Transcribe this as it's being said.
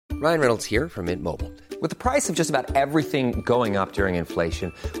Ryan Reynolds here from Mint Mobile. With the price of just about everything going up during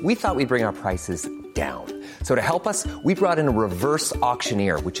inflation, we thought we'd bring our prices down. So to help us, we brought in a reverse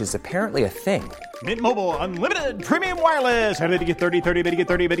auctioneer, which is apparently a thing. Mint Mobile Unlimited Premium Wireless. How to get 30, 30, bit to get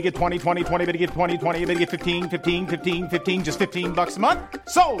 30, bit to get 20, 20, 20, bit to get 20, 20, bit to get 15, 15, 15, 15, just $15 a month?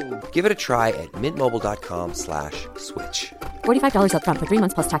 Sold! Give it a try at mintmobile.com/switch. $45 up front for 3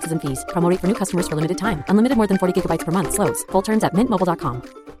 months plus taxes and fees. Promo rate for new customers for limited time. Unlimited more than 40 gigabytes per month. Slows full terms at mintmobile.com.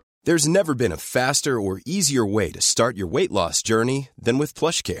 There's never been a faster or easier way to start your weight loss journey than with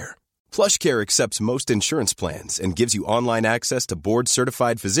PlushCare. PlushCare accepts most insurance plans and gives you online access to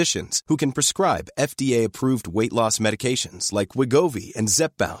board-certified physicians who can prescribe FDA-approved weight loss medications like Wegovy and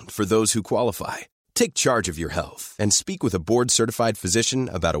Zepbound for those who qualify. Take charge of your health and speak with a board-certified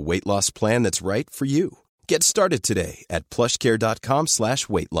physician about a weight loss plan that's right for you. Get started today at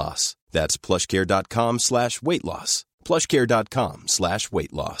plushcare.com/weight loss. That's plushcare.com/weight loss.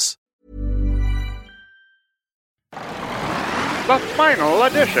 plushcare.com/weight loss. The final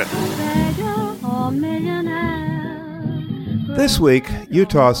edition. This week,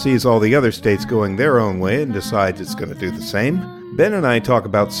 Utah sees all the other states going their own way and decides it's going to do the same. Ben and I talk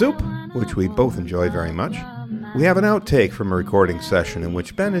about soup, which we both enjoy very much. We have an outtake from a recording session in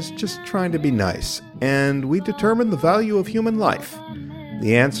which Ben is just trying to be nice, and we determine the value of human life.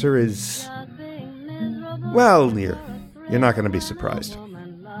 The answer is... well, you're not going to be surprised.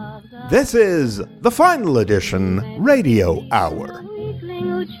 This is the Final Edition Radio Hour.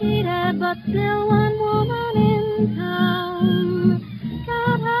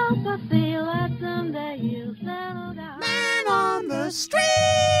 Man on the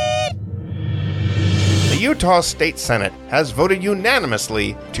street! The Utah State Senate has voted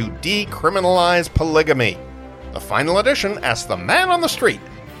unanimously to decriminalize polygamy. The Final Edition asks the man on the street,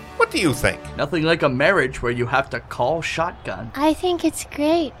 what do you think? Nothing like a marriage where you have to call shotgun. I think it's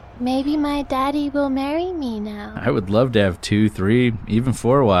great. Maybe my daddy will marry me now. I would love to have 2, 3, even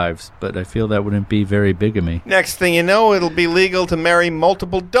 4 wives, but I feel that wouldn't be very big of me. Next thing you know, it'll be legal to marry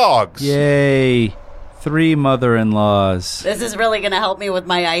multiple dogs. Yay! 3 mother-in-laws. This is really going to help me with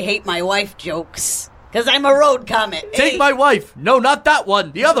my I hate my wife jokes. Because I'm a road comet. Take my wife. No, not that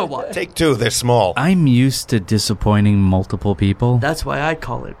one. The other one. Take 2, they're small. I'm used to disappointing multiple people. That's why I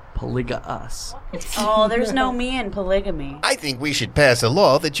call it polyga-us. Oh, there's no me in polygamy. I think we should pass a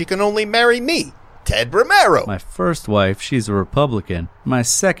law that you can only marry me, Ted Romero. My first wife, she's a Republican. My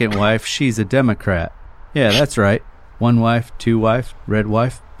second wife, she's a Democrat. Yeah, that's right. 1 wife, 2 wife, red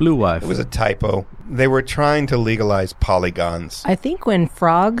wife, blue wife. It was a typo. They were trying to legalize polygons. I think when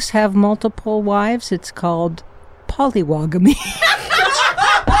frogs have multiple wives, it's called polywogamy.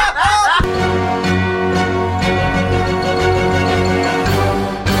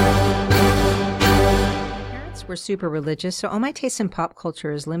 Parents were super religious, so all my taste in pop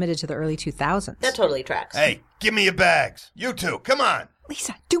culture is limited to the early 2000s. That totally tracks. Hey, give me your bags. You two, come on.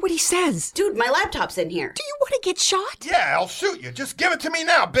 Lisa, do what he says. Dude, my laptop's in here. Do you want to get shot? Yeah, I'll shoot you. Just give it to me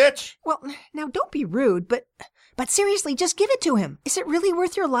now, bitch. Well, now don't be rude, but seriously, just give it to him. Is it really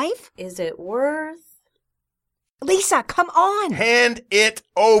worth your life? Is it worth? Lisa, come on. Hand it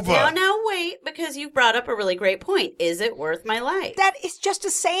over. Now, wait, because you've brought up a really great point. Is it worth my life? That is just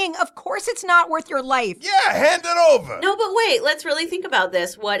a saying. Of course it's not worth your life. Yeah, hand it over. No, but wait, let's really think about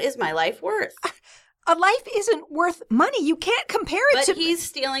this. What is my life worth? A life isn't worth money. You can't compare it to... But he's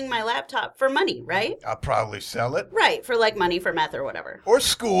stealing my laptop for money, right? I'll probably sell it. Right, for like money for meth or whatever. Or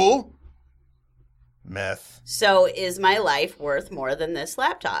school. Meth. So is my life worth more than this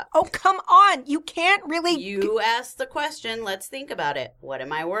laptop? Oh, come on. You can't really... You asked the question. Let's think about it. What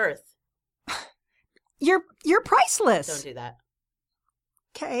am I worth? You're priceless. Don't do that.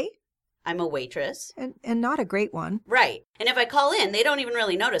 Okay. I'm a waitress. And not a great one. Right. And if I call in, they don't even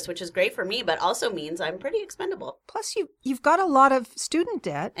really notice, which is great for me, but also means I'm pretty expendable. Plus, you've got a lot of student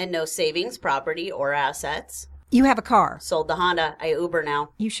debt. And no savings, property, or assets. You have a car. Sold the Honda. I Uber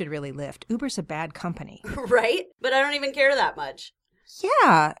now. You should really Lyft. Uber's a bad company. Right? But I don't even care that much.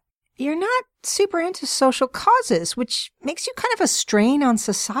 Yeah. You're not super into social causes, which makes you kind of a strain on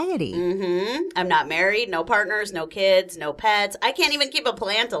society. Mm-hmm. I'm not married, no partners, no kids, no pets. I can't even keep a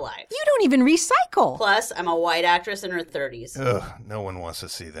plant alive. You don't even recycle. Plus, I'm a white actress in her 30s. Ugh, no one wants to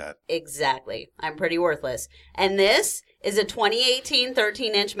see that. Exactly. I'm pretty worthless. And this is a 2018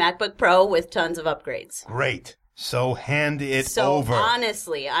 13-inch MacBook Pro with tons of upgrades. Great. So hand it So over.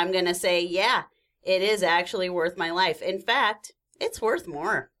 honestly, I'm going to say, yeah, it is actually worth my life. In fact, it's worth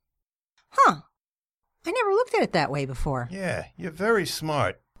more. Huh. I never looked at it that way before. Yeah, you're very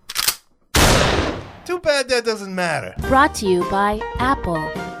smart. Too bad that doesn't matter. Brought to you by Apple.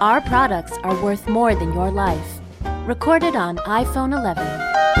 Our products are worth more than your life. Recorded on iPhone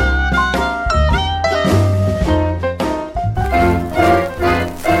 11.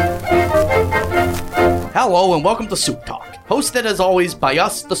 Hello and welcome to Soup Talk, hosted as always by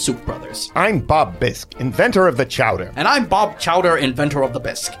us, the Soup Brothers. I'm Bob Bisk, inventor of the chowder. And I'm Bob Chowder, inventor of the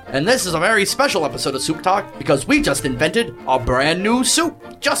bisque. And this is a very special episode of Soup Talk because we just invented a brand new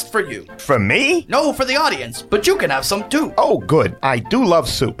soup just for you. For me? No, for the audience, but you can have some too. Oh, good. I do love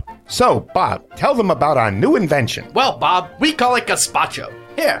soup. So, Bob, tell them about our new invention. Well, Bob, we call it gazpacho.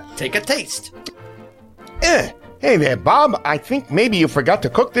 Here, take a taste. Hey there, Bob. I think maybe you forgot to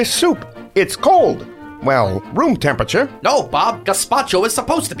cook this soup. It's cold. Well, room temperature. No, Bob, gazpacho is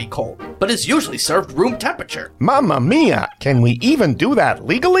supposed to be cold, but is usually served room temperature. Mamma mia, can we even do that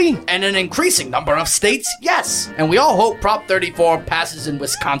legally? And an increasing number of states, yes. And we all hope Prop 34 passes in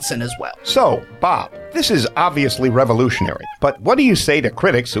Wisconsin as well. So, Bob, this is obviously revolutionary, but what do you say to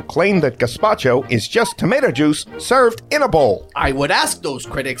critics who claim that gazpacho is just tomato juice served in a bowl? I would ask those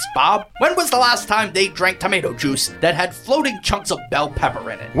critics, Bob, when was the last time they drank tomato juice that had floating chunks of bell pepper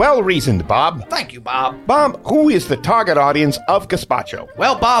in it? Well reasoned, Bob. Thank you, Bob. Bob, who is the target audience of gazpacho?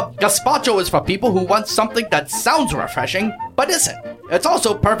 Well, Bob, gazpacho is for people who want something that sounds refreshing, but isn't. It's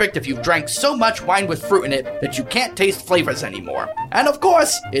also perfect if you've drank so much wine with fruit in it that you can't taste flavors anymore. And of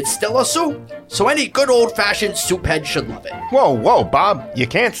course, it's still a soup, so any good old-fashioned soup head should love it. Whoa, Bob, you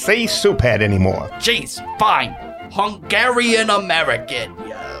can't say soup head anymore. Jeez, fine. Hungarian-American,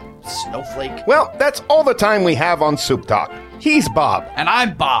 you snowflake. Well, that's all the time we have on Soup Talk. He's Bob. And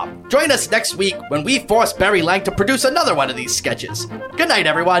I'm Bob. Join us next week when we force Barry Lang to produce another one of these sketches. Good night,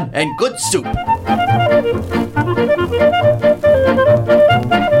 everyone, and good soup.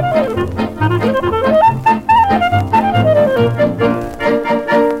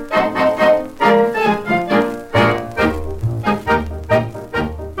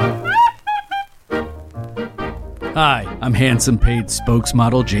 Hi, I'm handsome paid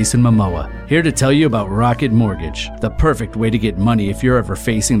spokesmodel Jason Momoa, here to tell you about Rocket Mortgage, the perfect way to get money if you're ever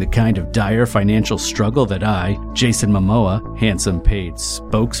facing the kind of dire financial struggle that I, Jason Momoa, handsome paid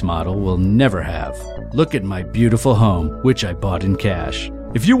spokesmodel, will never have. Look at my beautiful home, which I bought in cash.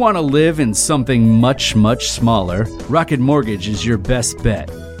 If you want to live in something much, much smaller, Rocket Mortgage is your best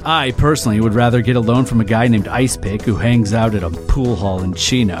bet. I personally would rather get a loan from a guy named Ice Pick who hangs out at a pool hall in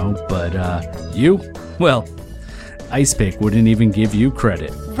Chino, but you? Well, Ice Pick wouldn't even give you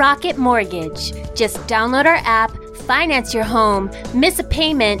credit. Rocket Mortgage. Just download our app, finance your home, miss a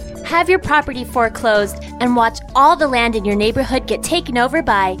payment, have your property foreclosed, and watch all the land in your neighborhood get taken over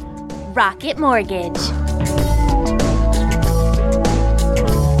by Rocket Mortgage.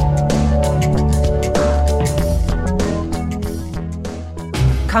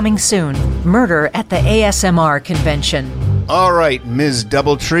 Coming soon, murder at the ASMR convention. All right, Ms.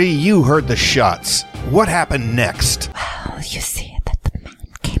 Doubletree, you heard the shots. What happened next? Well, you see that the man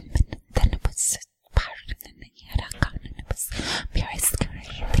came in and then it was firing and then he had a gun and it was very scary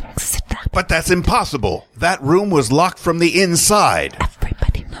things that happened. But that's impossible. That room was locked from the inside.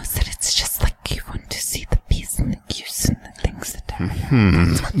 Everybody knows that it's just like you want to see the peace and the use and the things that are.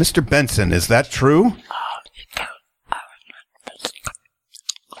 Mr. Benson, is that true?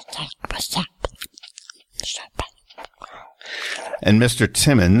 And Mr.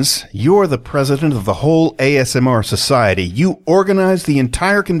 Timmons, you're the president of the whole ASMR Society. You organized the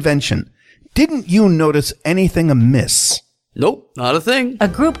entire convention. Didn't you notice anything amiss? Nope, not a thing. A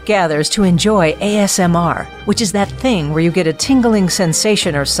group gathers to enjoy ASMR, which is that thing where you get a tingling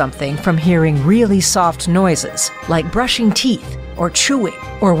sensation or something from hearing really soft noises, like brushing teeth, or chewing,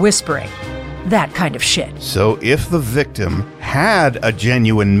 or whispering. That kind of shit. So if the victim had a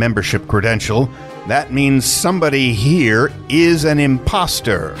genuine membership credential, that means somebody here is an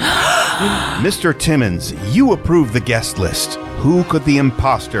imposter. Mr. Timmons, you approve the guest list. Who could the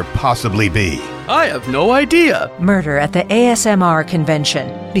imposter possibly be? I have no idea. Murder at the ASMR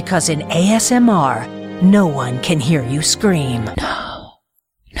convention. Because in ASMR, no one can hear you scream. No.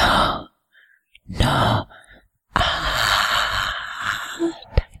 No. No.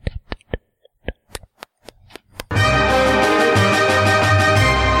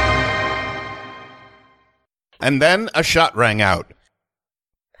 And then a shot rang out.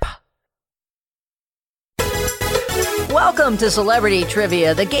 Welcome to Celebrity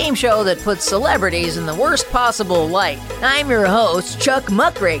Trivia, the game show that puts celebrities in the worst possible light. I'm your host, Chuck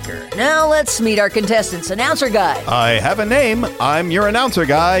Muckraker. Now let's meet our contestants. Announcer Guy. I have a name. I'm your announcer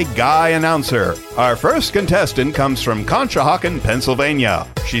guy, Guy Announcer. Our first contestant comes from Conshohocken, Pennsylvania.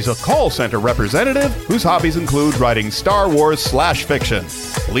 She's a call center representative whose hobbies include writing Star Wars/fiction.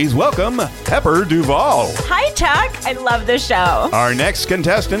 Please welcome Pepper Duvall. Hi, Chuck. I love the show. Our next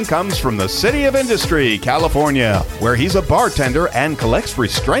contestant comes from the City of Industry, California, where he's a bartender and collects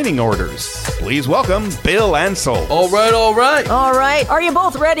restraining orders. Please welcome Bill Ansel. All right. All right. Are you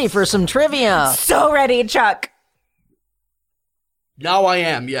both ready for some trivia? So ready, Chuck. Now I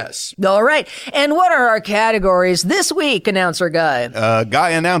am, yes. All right. And what are our categories this week, announcer guy? Guy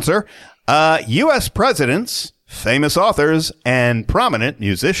announcer. U.S. presidents, famous authors, and prominent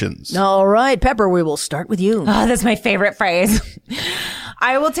musicians. All right, Pepper, we will start with you. Oh, that's my favorite phrase.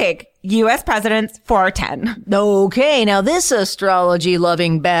 I will take U.S. presidents for 10. Okay, now this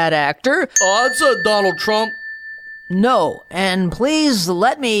astrology-loving bad actor. It's Donald Trump. No, and please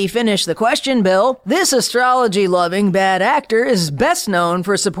let me finish the question, Bill. This astrology-loving bad actor is best known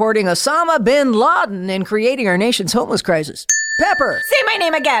for supporting Osama bin Laden in creating our nation's homeless crisis. Pepper. Say my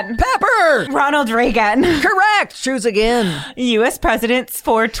name again. Pepper. Ronald Reagan. Correct. Choose again. U.S. presidents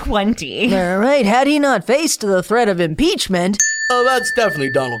for 20. All right. Had he not faced the threat of impeachment... Oh, that's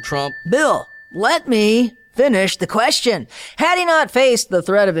definitely Donald Trump. Bill, let me finish the question. Had he not faced the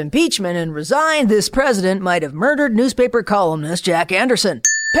threat of impeachment and resigned, this president might have murdered newspaper columnist Jack Anderson.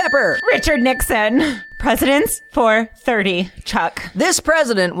 Pepper. Richard Nixon. Presidents for 30. Chuck. This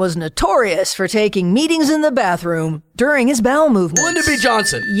president was notorious for taking meetings in the bathroom during his bowel movements. Lyndon B.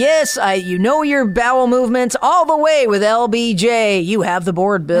 Johnson. Yes, you know your bowel movements all the way with LBJ. You have the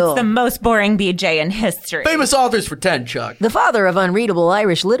board, Bill. It's the most boring BJ in history. Famous authors for 10, Chuck. The father of unreadable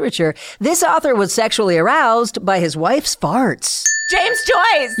Irish literature, this author was sexually aroused by his wife's farts. James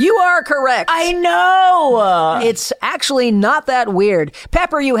Joyce! You are correct. I know! It's actually not that weird.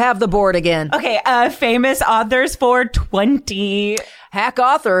 Pepper, you have the board again. Okay, famous authors for 20. Hack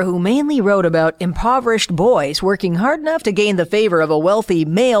author who mainly wrote about impoverished boys working hard enough to gain the favor of a wealthy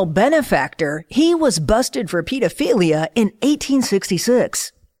male benefactor. He was busted for pedophilia in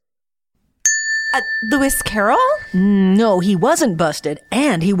 1866. Lewis Carroll? No, he wasn't busted,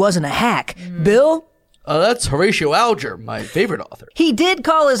 and he wasn't a hack. Bill? That's Horatio Alger, my favorite author. He did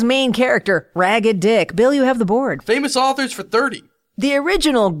call his main character Ragged Dick. Bill, you have the board. Famous authors for 30. The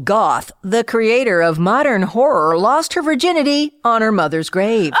original Goth, the creator of modern horror, lost her virginity on her mother's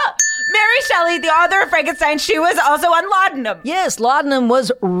grave. Mary Shelley, the author of Frankenstein, she was also on laudanum. Yes, laudanum was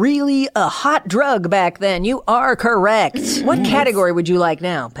really a hot drug back then. You are correct. What category would you like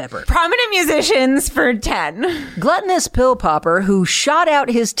now, Pepper? Prominent musicians for 10. Gluttonous pill popper who shot out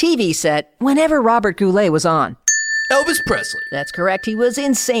his TV set whenever Robert Goulet was on. Elvis Presley. That's correct. He was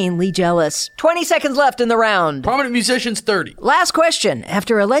insanely jealous. 20 seconds left in the round. Prominent musicians, 30. Last question.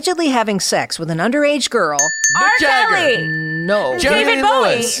 After allegedly having sex with an underage girl... R. Kelly. No. David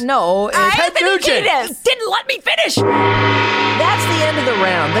Bowie. No. Anthony Kiedis. Didn't let me finish. That's the end of the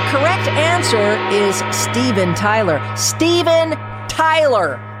round. The correct answer is Steven Tyler. Steven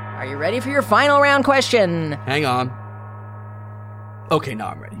Tyler. Are you ready for your final round question? Hang on. Okay, now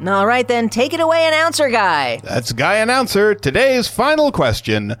I'm ready. All right, then. Take it away, announcer guy. That's Guy Announcer. Today's final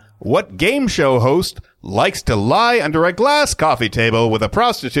question. What game show host likes to lie under a glass coffee table with a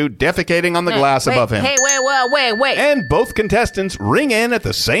prostitute defecating on the glass above him? Hey, wait. And both contestants ring in at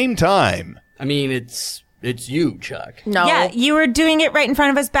the same time. I mean, it's you, Chuck. No. Yeah, you were doing it right in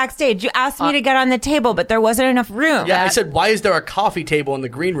front of us backstage. You asked me to get on the table, but there wasn't enough room. Yeah, I said, why is there a coffee table in the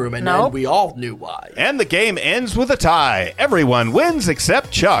green room? And then we all knew why. And the game ends with a tie. Everyone wins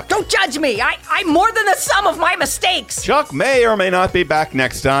except Chuck. Don't judge me. I'm more than the sum of my mistakes. Chuck may or may not be back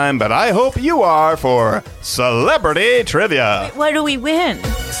next time, but I hope you are for Celebrity Trivia. Wait, what do we win?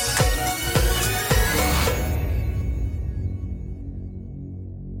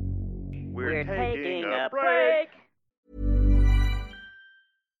 We're taking a break.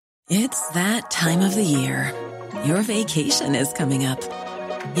 It's that time of the year. Your vacation is coming up.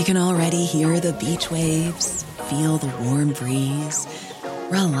 You can already hear the beach waves, feel the warm breeze,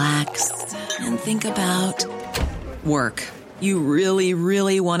 relax, and think about work. You really,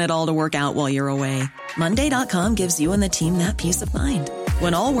 really want it all to work out while you're away. Monday.com gives you and the team that peace of mind.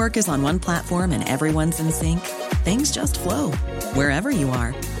 When all work is on one platform and everyone's in sync, things just flow. Wherever you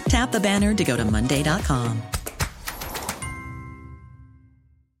are, tap the banner to go to Monday.com.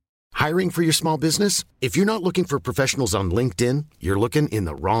 Hiring for your small business? If you're not looking for professionals on LinkedIn, you're looking in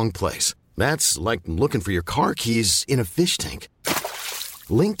the wrong place. That's like looking for your car keys in a fish tank.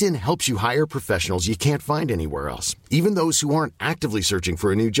 LinkedIn helps you hire professionals you can't find anywhere else, even those who aren't actively searching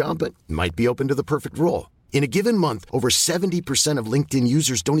for a new job but might be open to the perfect role. In a given month, over 70% of LinkedIn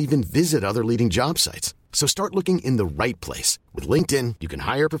users don't even visit other leading job sites. So start looking in the right place. With LinkedIn, you can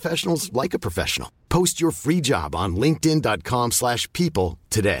hire professionals like a professional. Post your free job on linkedin.com/people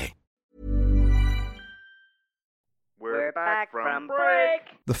today. We're back from break.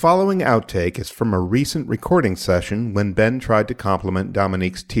 The following outtake is from a recent recording session when Ben tried to compliment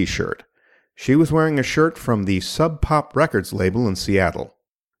Dominique's t-shirt. She was wearing a shirt from the Sub Pop Records label in Seattle.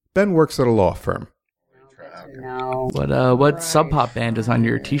 Ben works at a law firm. No. What Sub Pop band is on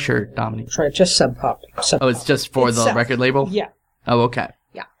your T-shirt, Dominique? Just Sub Pop. Oh, it's just for the record label? Yeah. Oh, okay.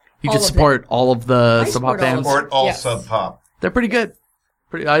 Yeah. You All just of support all of the Sub Pop bands? Support all Sub Pop. They're pretty good.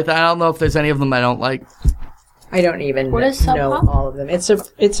 I don't know if there's any of them I don't like. I don't even What is Sub know Pop? all of them. It's a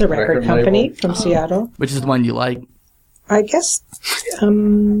record company from Seattle. Which is the one you like? I guess.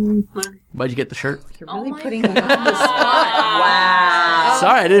 Why'd you get the shirt? You're really putting me on the spot. Wow.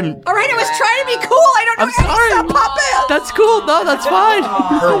 Sorry, I didn't. All right, I was trying to be cool. I don't know any Sub Pop bands. That's cool. No, that's fine.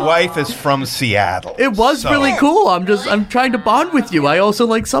 Her wife is from Seattle. It was really cool. I'm trying to bond with you. I also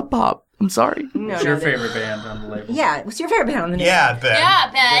like Sub Pop. I'm sorry. What's your favorite band on the label? Yeah, what's your favorite band on the name? Yeah, Ben. Yeah,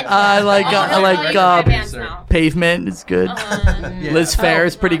 Ben. I like bands now. Pavement is good. Liz Phair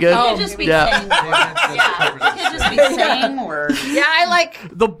is pretty good. You could just be saying words. Yeah. You could just be saying words. Yeah, I like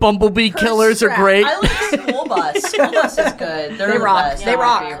The Bumblebee Killers are great. I like School Bus. School Bus is good. They're They the rock. best. They They're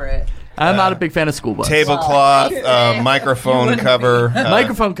rock. my favorite. I'm not a big fan of School Bus. Tablecloth, microphone cover,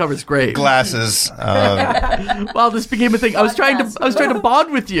 Microphone cover's great. glasses. Wow, this became a thing. I was trying to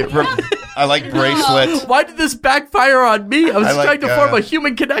bond with you. I like bracelets. Why did this backfire on me? I was I like, trying to form a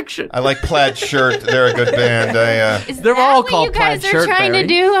human connection. I like Plaid Shirt. They're a good band. They're all called What you guys Plaid are Shirt, trying Barry. to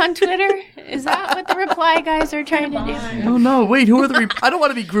do on Twitter? Is that what the reply guys are trying to do? Oh no! Wait, who are the? I don't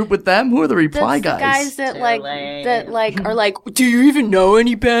want to be grouped with them. Who are the reply That's guys? the guys that are like, do you even know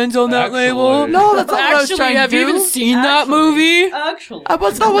any bands on that label? No, that's not what I was trying to have you do. even seen that movie? Actually.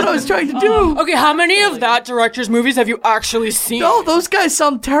 That's not what I was trying to do. Okay, how many of that director's movies have you actually seen? No, those guys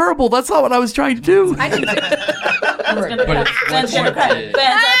sound terrible. That's not what I was trying to do. Ben's gonna cry.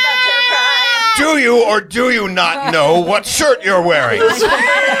 Do you or do you not know what shirt you're wearing?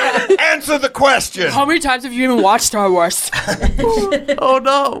 Answer the question. How many times have you even watched Star Wars? Oh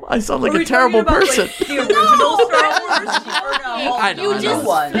no, I sound like a terrible person. The original Star Wars? Or no? I know. You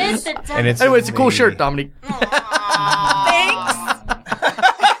just missed it. And it's Anyway, it's a cool shirt, Dominique. Thanks.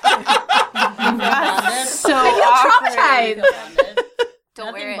 So I feel traumatized.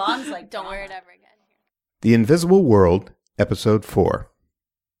 Don't wear it. bonds like Don't wear it ever again. The Invisible World, Episode 4.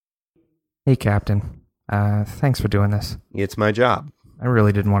 Hey, Captain. Thanks for doing this. It's my job. I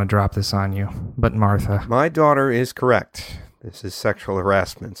really didn't want to drop this on you, but Martha... My daughter is correct. This is sexual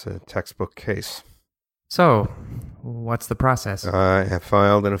harassment. It's a textbook case. So, what's the process? I have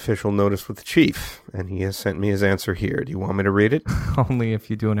filed an official notice with the chief, and he has sent me his answer here. Do you want me to read it? Only if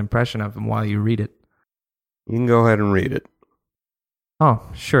you do an impression of him while you read it. You can go ahead and read it. Oh,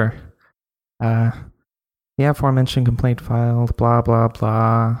 sure. The aforementioned complaint filed, blah, blah,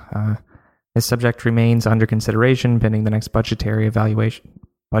 blah. This subject remains under consideration pending the next budgetary evaluation.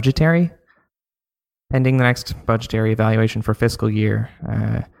 Budgetary? Pending the next budgetary evaluation for fiscal year.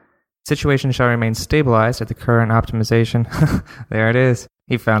 Situation shall remain stabilized at the current optimization. There it is.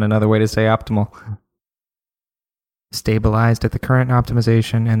 He found another way to say optimal. Stabilized at the current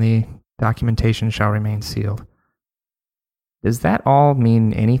optimization, and the documentation shall remain sealed. Does that all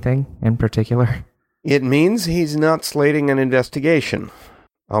mean anything in particular? It means he's not slating an investigation.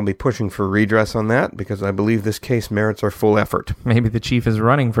 I'll be pushing for redress on that because I believe this case merits our full effort. Maybe the chief is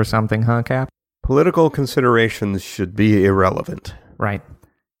running for something, huh, Cap? Political considerations should be irrelevant. Right.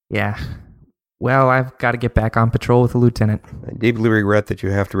 Yeah. Well, I've got to get back on patrol with the lieutenant. I deeply regret that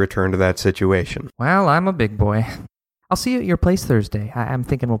you have to return to that situation. Well, I'm a big boy. I'll see you at your place Thursday. I'm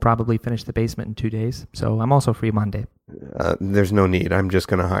thinking we'll probably finish the basement in 2 days, so I'm also free Monday. There's no need. I'm just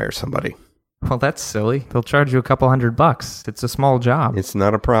going to hire somebody. Well, that's silly. They'll charge you a couple $100. It's a small job. It's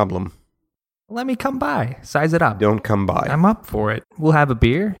not a problem. Let me come by. Size it up. Don't come by. I'm up for it. We'll have a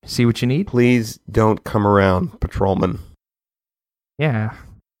beer, see what you need. Please don't come around, patrolman. Yeah.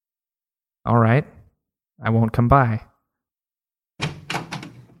 All right. I won't come by.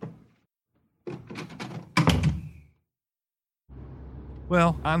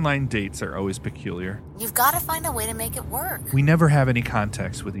 Well, online dates are always peculiar. You've got to find a way to make it work. We never have any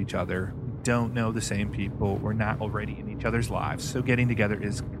context with each other. We don't know the same people. We're not already in each other's lives, so getting together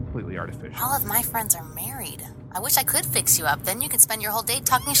is completely artificial. All of my friends are married. I wish I could fix you up. Then you could spend your whole day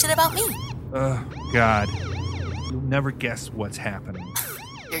talking shit about me. God. You'll never guess what's happening.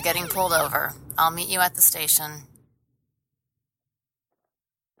 You're getting pulled over. I'll meet you at the station.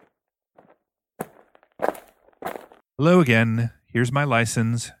 Hello again. Here's my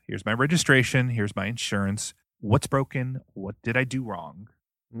license. Here's my registration. Here's my insurance. What's broken? What did I do wrong?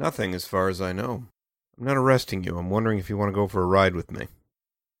 Nothing as far as I know. I'm not arresting you. I'm wondering if you want to go for a ride with me.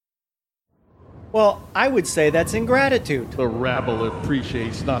 Well, I would say that's ingratitude. The rabble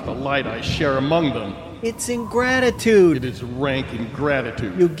appreciates not the light I share among them. It's ingratitude. It is rank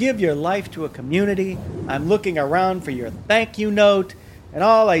ingratitude. You give your life to a community. I'm looking around for your thank you note, and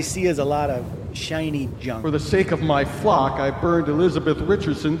all I see is a lot of shiny junk. For the sake of my flock, I burned Elizabeth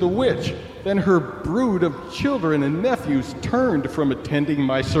Richardson the witch. Then her brood of children and nephews turned from attending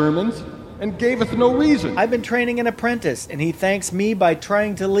my sermons and gaveth no reason. I've been training an apprentice, and he thanks me by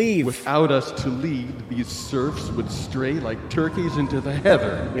trying to leave. Without us to lead, these serfs would stray like turkeys into the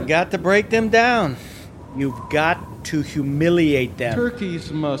heather. You've got to break them down. You've got to humiliate them.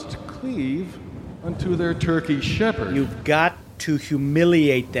 Turkeys must cleave unto their turkey shepherd. You've got to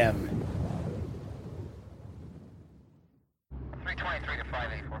humiliate them. 323 to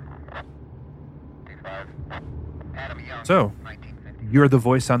 584. 25. Adam Young. So, you're the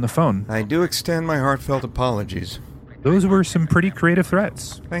voice on the phone. I do extend my heartfelt apologies. Those were some pretty creative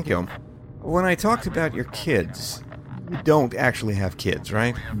threats. Thank you. When I talked about your kids, you don't actually have kids,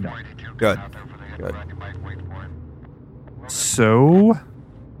 right? No. Good. So,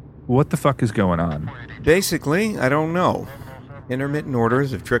 what the fuck is going on? Basically, I don't know. Intermittent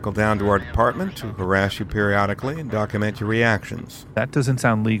orders have trickled down to our department to harass you periodically and document your reactions. That doesn't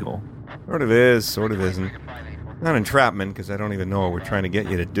sound legal. Sort of is, sort of isn't. Not entrapment, because I don't even know what we're trying to get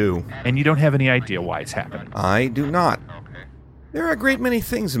you to do. And you don't have any idea why it's happening. I do not. There are a great many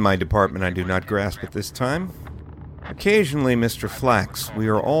things in my department I do not grasp at this time. Occasionally, Mr. Flax, we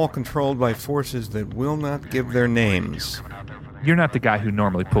are all controlled by forces that will not give their names. You're not the guy who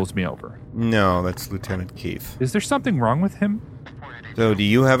normally pulls me over. No, that's Lieutenant Keith. Is there something wrong with him? So, do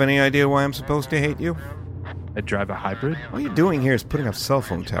you have any idea why I'm supposed to hate you? I drive a hybrid? All you're doing here is putting up cell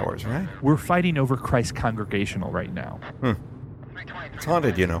phone towers, right? We're fighting over Christ Congregational right now. It's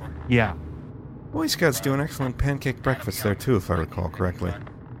haunted, you know. Yeah. Boy Scouts do an excellent pancake breakfast there, too, if I recall correctly.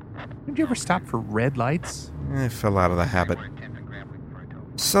 Did you ever stop for red lights? I fell out of the habit.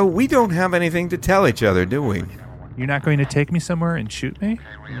 So we don't have anything to tell each other, do we? You're not going to take me somewhere and shoot me?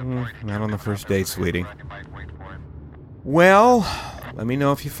 Not on the first date, sweetie. Well, let me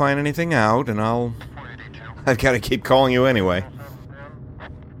know if you find anything out, and I've got to keep calling you anyway.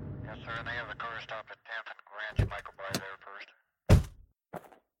 Yes, sir, and they have the car stop at 10th and Grant. Michael by there first.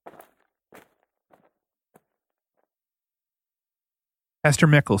 Pastor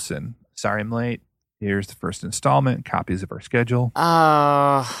Mickelson, sorry I'm late. Here's the first installment, copies of our schedule.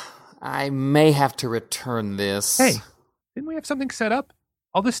 I may have to return this. Hey, didn't we have something set up?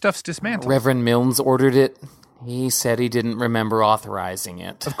 All this stuff's dismantled. Reverend Milnes ordered it. He said he didn't remember authorizing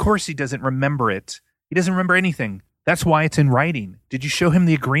it. Of course he doesn't remember it. He doesn't remember anything. That's why it's in writing. Did you show him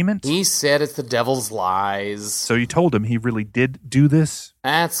the agreement? He said it's the devil's lies. So you told him he really did do this?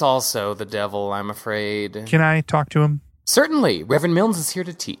 That's also the devil, I'm afraid. Can I talk to him? Certainly. Reverend Milnes is here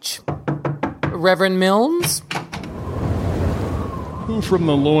to teach. Reverend Milnes? Who from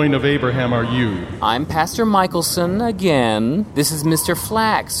the loin of Abraham are you? I'm Pastor Michelson again. This is Mr.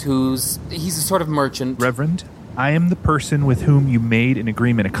 Flax, he's a sort of merchant. Reverend, I am the person with whom you made an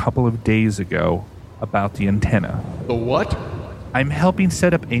agreement a couple of days ago about the antenna. The what? I'm helping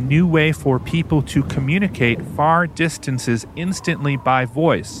set up a new way for people to communicate far distances instantly by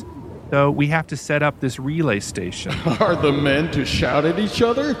voice. So we have to set up this relay station. Are the men to shout at each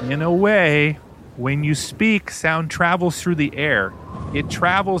other? In a way, when you speak, sound travels through the air. It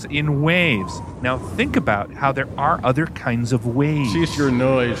travels in waves. Now think about how there are other kinds of waves. Cease your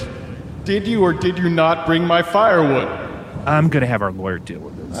noise. Did you or did you not bring my firewood? I'm going to have our lawyer deal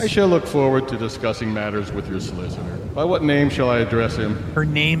with this. I shall look forward to discussing matters with your solicitor. By what name shall I address him? Her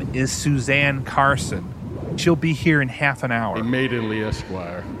name is Suzanne Carson. She'll be here in half an hour. A maidenly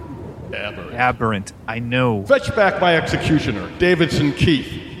esquire. Aberrant. Aberrant, I know. Fetch back my executioner, Davidson Keith.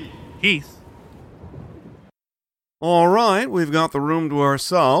 Keith? All right, we've got the room to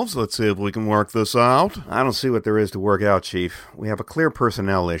ourselves. Let's see if we can work this out. I don't see what there is to work out, Chief. We have a clear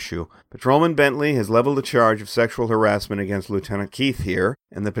personnel issue. Patrolman Bentley has leveled a charge of sexual harassment against Lieutenant Keith here,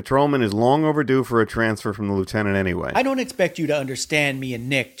 and the patrolman is long overdue for a transfer from the lieutenant anyway. I don't expect you to understand me and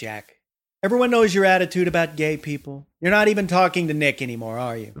Nick, Jack. Everyone knows your attitude about gay people. You're not even talking to Nick anymore,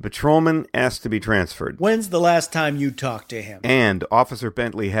 are you? The patrolman asked to be transferred. When's the last time you talked to him? And Officer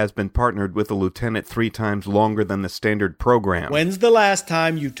Bentley has been partnered with the lieutenant 3 times longer than the standard program. When's the last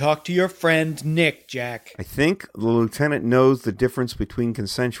time you talked to your friend Nick, Jack? I think the lieutenant knows the difference between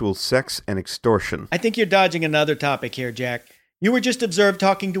consensual sex and extortion. I think you're dodging another topic here, Jack. You were just observed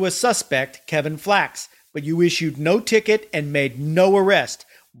talking to a suspect, Kevin Flax, but you issued no ticket and made no arrest.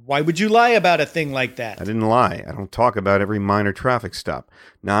 Why would you lie about a thing like that? I didn't lie. I don't talk about every minor traffic stop.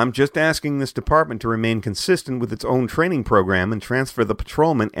 Now, I'm just asking this department to remain consistent with its own training program and transfer the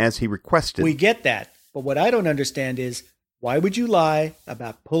patrolman as he requested. We get that. But what I don't understand is, why would you lie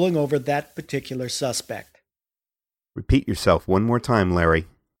about pulling over that particular suspect? Repeat yourself one more time, Larry.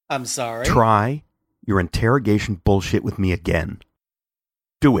 I'm sorry. Try your interrogation bullshit with me again.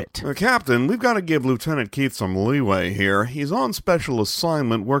 Do it. Captain, we've got to give Lieutenant Keith some leeway here. He's on special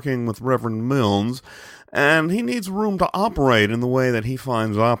assignment working with Reverend Milnes, and he needs room to operate in the way that he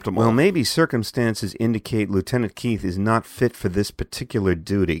finds optimal. Well, maybe circumstances indicate Lieutenant Keith is not fit for this particular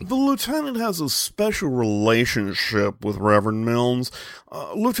duty. The lieutenant has a special relationship with Reverend Milnes.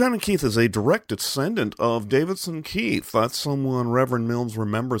 Lieutenant Keith is a direct descendant of Davidson Keith. That's someone Reverend Milnes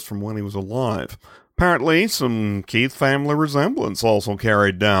remembers from when he was alive. Apparently, some Keith family resemblance also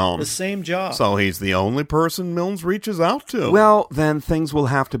carried down. The same job. So he's the only person Milnes reaches out to. Well, then things will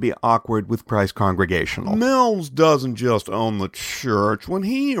have to be awkward with Christ Congregational. Milnes doesn't just own the church. When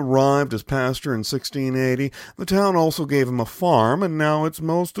he arrived as pastor in 1680, the town also gave him a farm, and now it's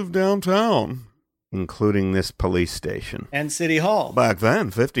most of downtown. Including this police station. And City Hall. Back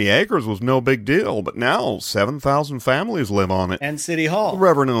then, 50 acres was no big deal, but now 7,000 families live on it. And City Hall. The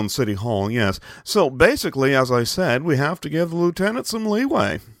Reverend owns City Hall, yes. So basically, as I said, we have to give the lieutenant some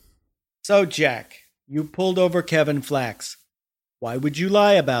leeway. So, Jack, you pulled over Kevin Flax. Why would you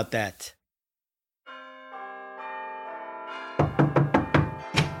lie about that?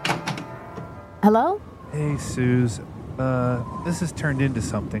 Hello? Hey, Suze. This has turned into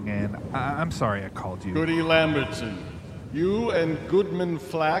something, and I'm sorry I called you. Goody Lambertson, you and Goodman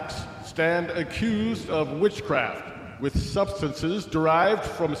Flax stand accused of witchcraft with substances derived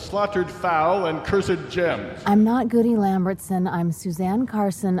from slaughtered fowl and cursed gems. I'm not Goody Lambertson. I'm Suzanne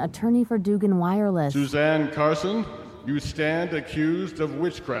Carson, attorney for Dugan Wireless. Suzanne Carson, you stand accused of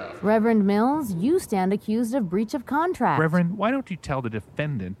witchcraft. Reverend Milnes, you stand accused of breach of contract. Reverend, why don't you tell the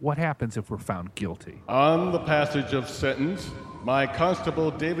defendant what happens if we're found guilty? On the passage of sentence, my constable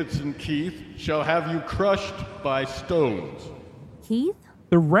Davidson Keith shall have you crushed by stones. Keith?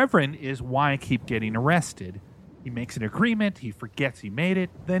 The Reverend is why I keep getting arrested. He makes an agreement, he forgets he made it,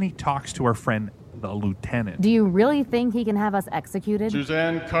 then he talks to our friend, the lieutenant. Do you really think he can have us executed?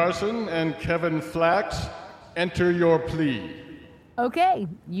 Suzanne Carson and Kevin Flax, enter your plea. Okay,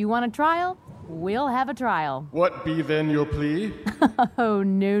 you want a trial? We'll have a trial. What be then your plea? Oh,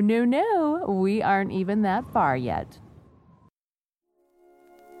 no. We aren't even that far yet.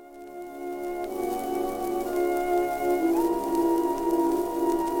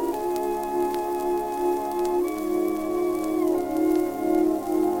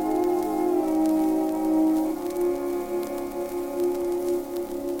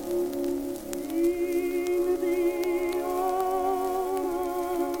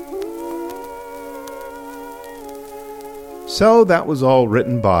 So that was all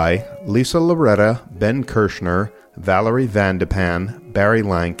written by Lisa Loretta, Ben Kirshner, Valerie Van de Pan, Barry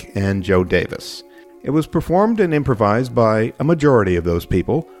Lank, and Joe Davis. It was performed and improvised by a majority of those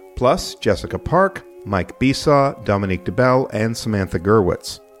people, plus Jessica Park, Mike Besaw, Dominique DeBell, and Samantha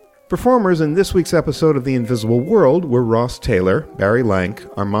Gerwitz. Performers in this week's episode of The Invisible World were Ross Taylor, Barry Lank,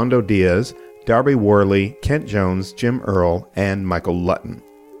 Armando Diaz, Darby Worley, Kent Jones, Jim Earle, and Michael Lutton.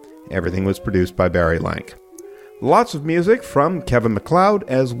 Everything was produced by Barry Lank. Lots of music from Kevin MacLeod,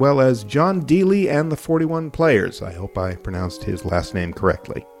 as well as John Dealey and the 41 Players. I hope I pronounced his last name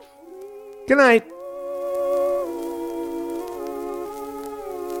correctly. Good night.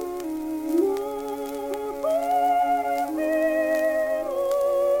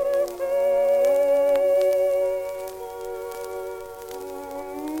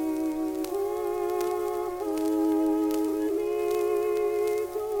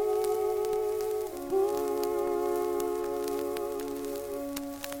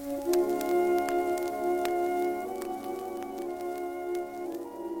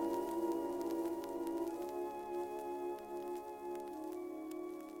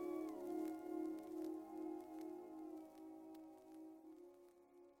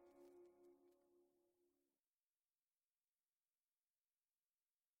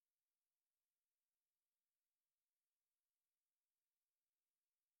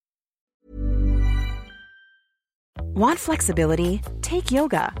 Want flexibility? Take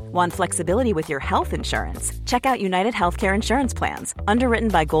yoga. Want flexibility with your health insurance? Check out United Healthcare Insurance Plans. Underwritten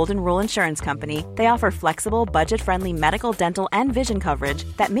by Golden Rule Insurance Company, they offer flexible, budget-friendly medical, dental, and vision coverage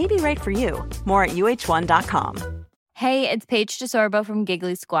that may be right for you. More at uh1.com. Hey, it's Paige DeSorbo from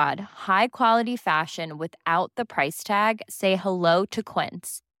Giggly Squad. High quality fashion without the price tag. Say hello to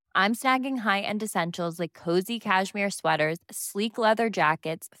Quince. I'm snagging high-end essentials like cozy cashmere sweaters, sleek leather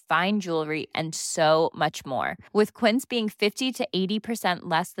jackets, fine jewelry, and so much more. With Quince being 50 to 80%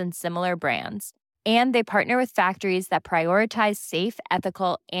 less than similar brands. And they partner with factories that prioritize safe,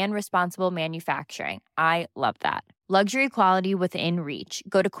 ethical, and responsible manufacturing. I love that. Luxury quality within reach.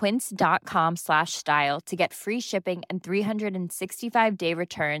 Go to quince.com/style to get free shipping and 365-day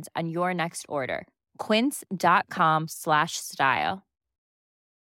returns on your next order. Quince.com/style.